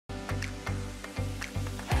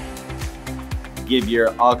give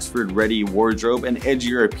your Oxford-ready wardrobe an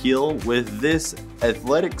edgier appeal with this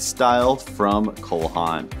athletic style from Cole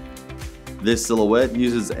Haan. This silhouette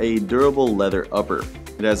uses a durable leather upper.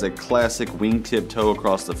 It has a classic wingtip toe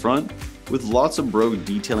across the front with lots of brogue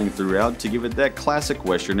detailing throughout to give it that classic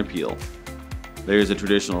Western appeal. There's a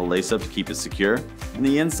traditional lace-up to keep it secure, and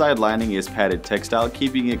the inside lining is padded textile,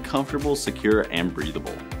 keeping it comfortable, secure, and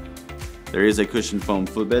breathable. There is a cushioned foam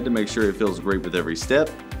footbed to make sure it feels great with every step,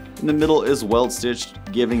 and the middle is weld stitched,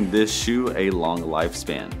 giving this shoe a long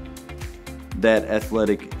lifespan. That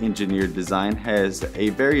athletic engineered design has a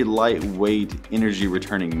very lightweight, energy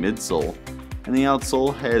returning midsole, and the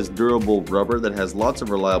outsole has durable rubber that has lots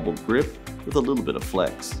of reliable grip with a little bit of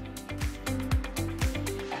flex.